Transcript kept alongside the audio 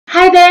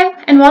Hi there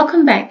and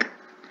welcome back.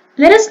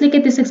 Let us look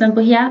at this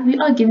example here. We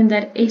are given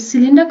that a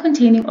cylinder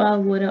containing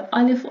oil, water,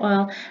 olive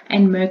oil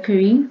and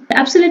mercury. The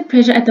absolute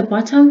pressure at the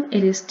bottom,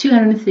 it is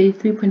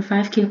 233.5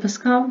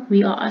 kilopascal.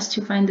 We are asked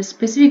to find the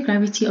specific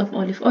gravity of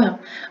olive oil.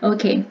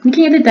 Okay,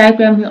 looking at the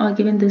diagram, we are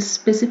given the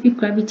specific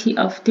gravity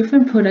of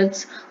different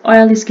products.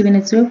 Oil is given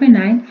at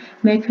 0.9,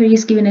 mercury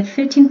is given at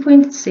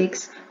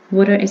 13.6,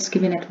 water is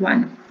given at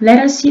 1. Let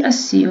us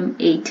assume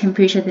a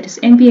temperature that is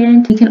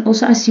ambient. We can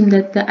also assume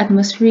that the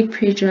atmospheric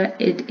pressure,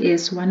 it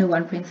is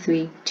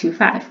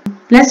 101.325.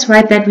 Let's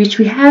write that which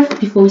we have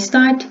before we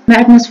start. My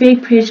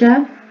atmospheric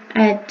pressure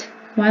at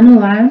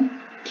 101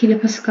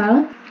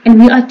 kilopascal, and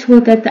we are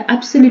told that the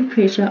absolute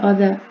pressure or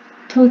the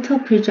total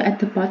pressure at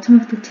the bottom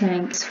of the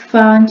tank is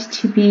found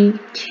to be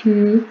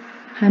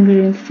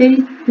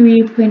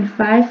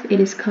 233.5. It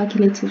is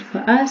calculated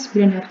for us.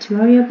 We don't have to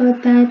worry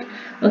about that.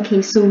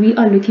 Okay, so we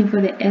are looking for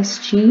the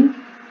SG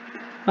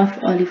of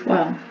olive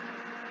oil.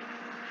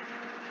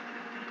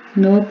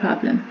 No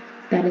problem.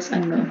 That is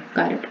unknown.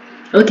 Got it.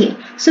 Okay,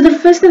 so the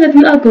first thing that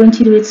we are going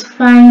to do is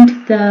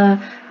find the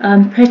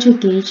pressure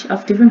gauge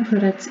of different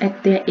products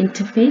at their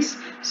interface.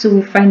 So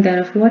we'll find that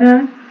of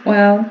water,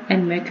 oil,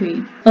 and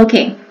mercury.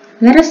 Okay,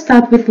 let us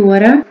start with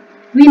water.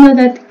 We know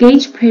that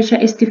gauge pressure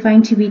is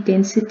defined to be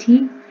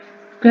density,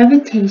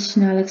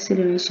 gravitational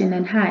acceleration,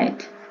 and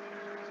height.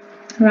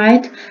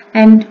 Right,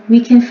 and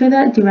we can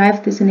further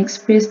derive this and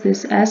express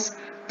this as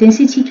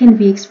density can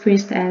be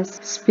expressed as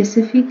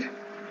specific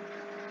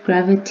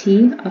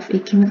gravity of a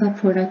chemical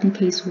product, in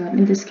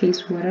this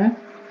case water,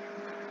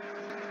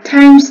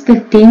 times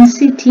the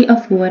density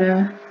of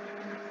water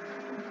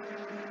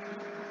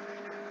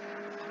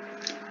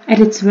at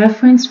its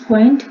reference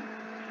point,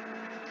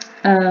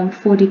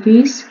 4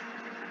 degrees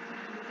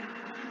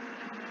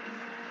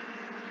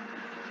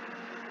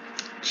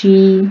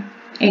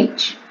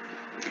GH.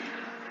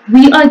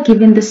 We are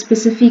given the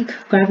specific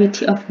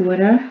gravity of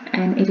water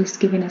and it is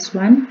given as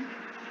 1.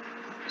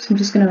 So I'm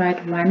just going to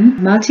write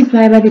 1.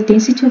 Multiply by the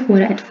density of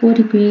water at 4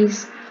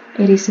 degrees,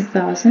 it is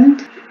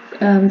 1000.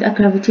 The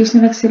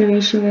gravitational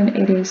acceleration,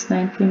 it is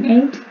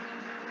 9.8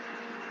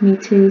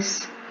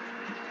 meters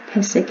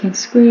per second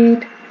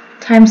squared,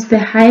 times the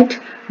height.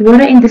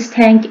 Water in this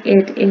tank,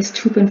 it is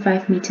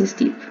 2.5 meters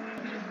deep.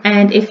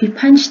 And if you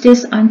punch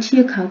this onto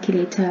your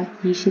calculator,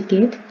 you should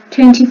get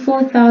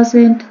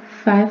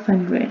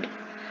 24,500.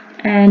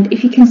 And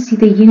if you can see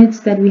the units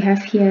that we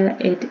have here,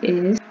 it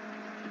is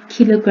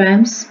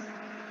kilograms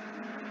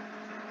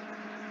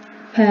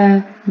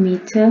per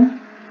meter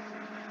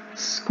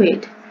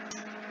squared.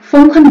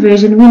 From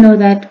conversion, we know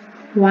that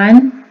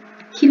 1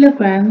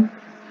 kilogram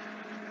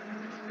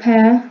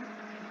per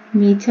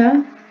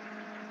meter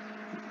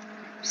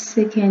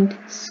second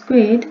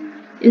squared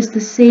is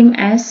the same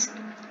as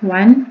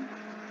 1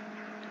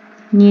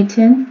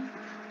 Newton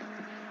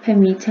per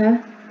meter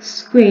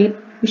squared,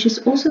 which is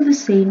also the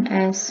same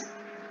as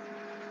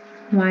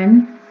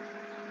 1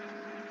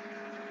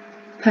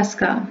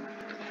 Pascal.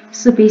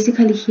 So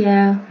basically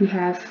here we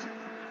have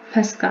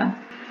Pascal.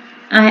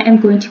 I am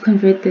going to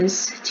convert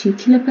this to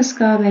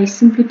kilopascal by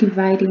simply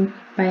dividing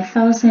by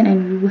 1000,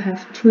 and we will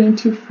have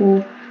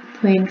 24.5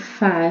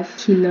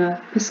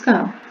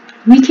 kilopascal.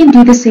 We can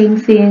do the same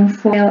thing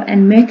for oil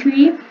and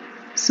mercury.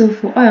 So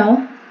for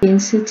oil,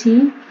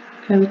 density,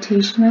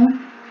 gravitational,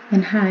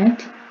 and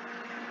height,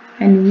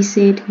 and we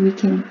said we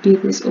can do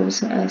this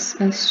also as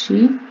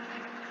SG.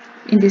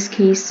 In this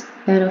case,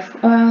 that of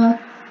oil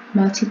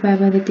multiplied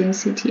by the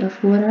density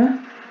of water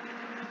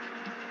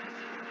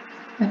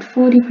at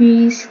 4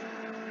 degrees,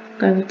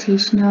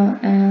 gravitational,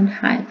 and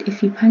height.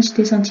 If you punch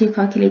this onto your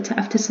calculator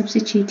after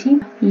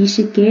substituting, you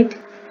should get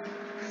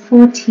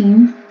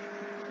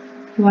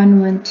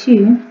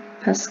 14,112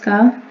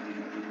 Pascal,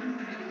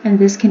 and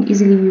this can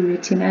easily be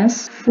written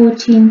as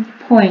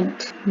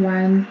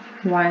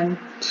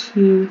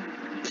 14.112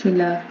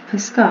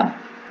 kilopascal.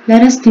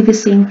 Let us do the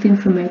same thing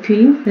for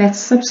mercury. Let's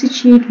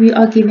substitute. We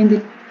are given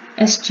the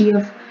SG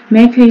of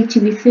mercury to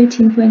be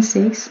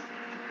 13.6.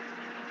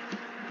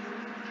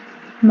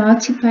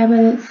 Multiply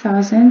by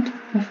 1000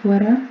 of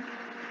water,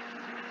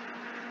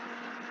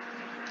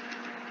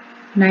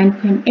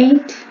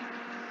 9.8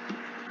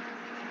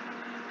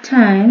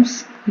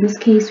 times, in this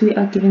case we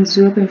are given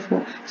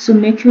 0.4. So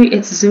mercury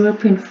is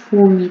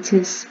 0.4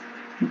 meters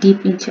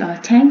deep into our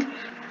tank.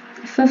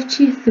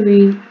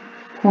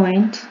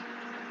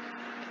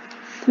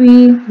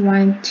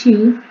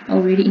 53.312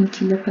 already in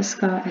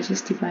kilopascal. I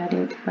just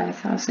divided by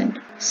 1000.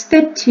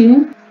 Step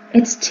 2,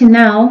 it's to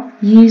now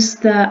use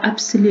the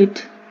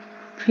absolute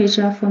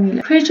pressure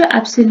formula. Pressure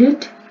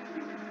absolute,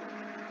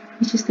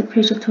 which is the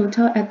pressure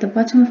total at the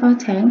bottom of our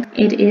tank,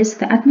 it is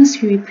the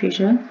atmospheric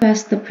pressure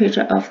plus the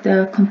pressure of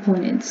the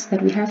components that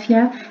we have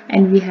here,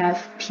 and we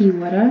have P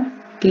water,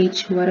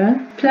 gauge water,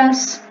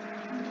 plus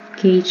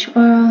gauge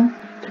oil,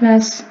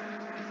 plus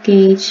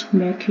gauge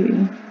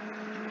mercury.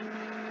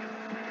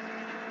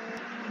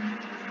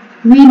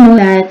 We know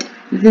that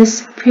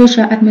this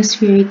pressure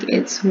atmospheric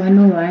is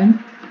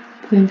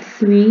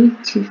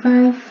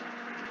 101.325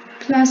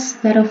 plus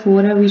that of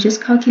water. We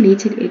just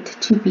calculated it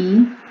to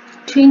be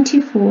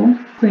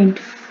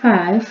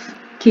 24.5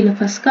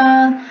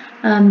 kilopascal.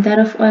 That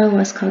of oil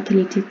was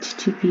calculated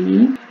to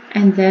be,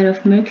 and that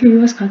of mercury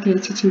was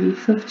calculated to be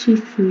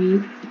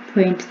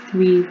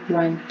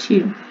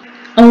 53.312.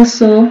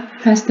 Also,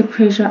 plus the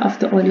pressure of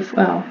the olive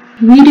oil.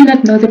 We do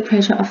not know the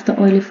pressure of the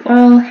olive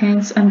oil,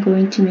 hence I'm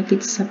going to make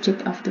it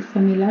subject of the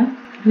formula.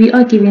 We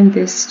are given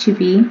this to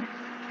be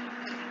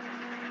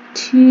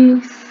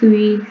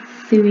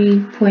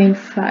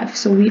 233.5,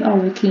 so we are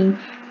working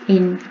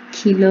in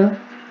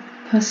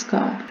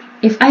kilopascal.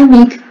 If I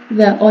make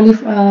the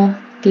olive oil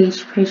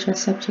gauge pressure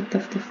subject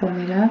of the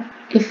formula,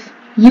 if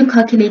you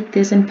calculate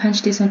this and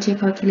punch this onto your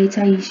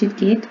calculator, you should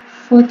get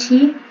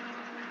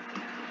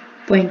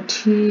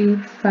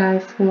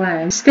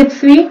 40.251. Step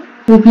 3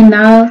 will be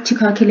now to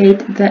calculate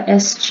the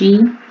SG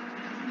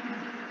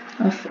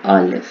of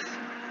olive.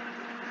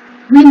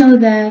 We know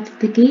that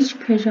the gauge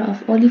pressure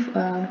of olive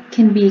oil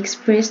can be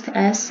expressed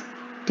as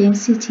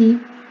density,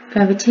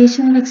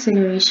 gravitational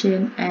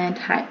acceleration, and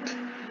height,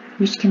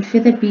 which can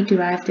further be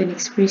derived and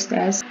expressed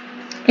as,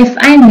 if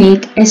I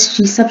make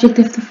SG subject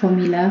of the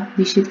formula,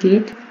 we should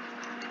get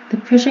the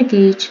pressure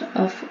gauge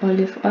of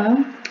olive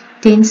oil,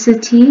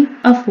 density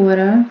of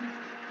water,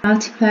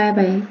 multiplied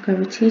by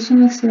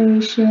gravitational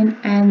acceleration,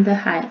 and the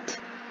height.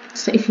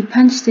 So if you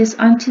punch this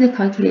onto the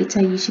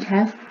calculator, you should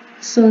have,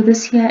 so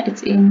this here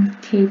it's in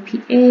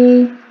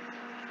kPa,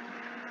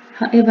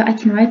 however I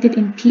can write it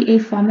in PA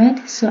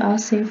format, so I'll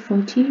say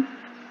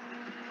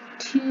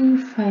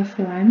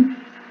 40.251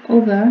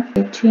 over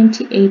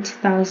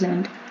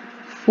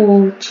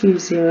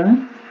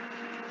 28,420.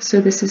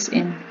 So this is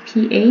in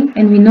PA,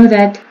 and we know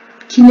that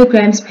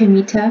kilograms per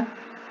meter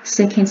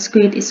second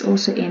squared is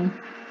also in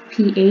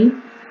PA,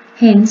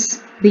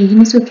 hence the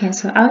units will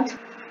cancel out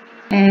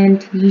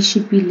and you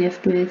should be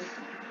left with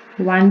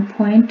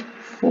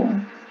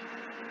 1.4.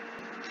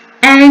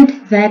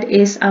 And that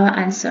is our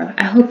answer.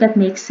 I hope that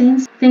makes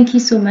sense. Thank you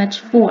so much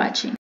for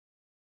watching.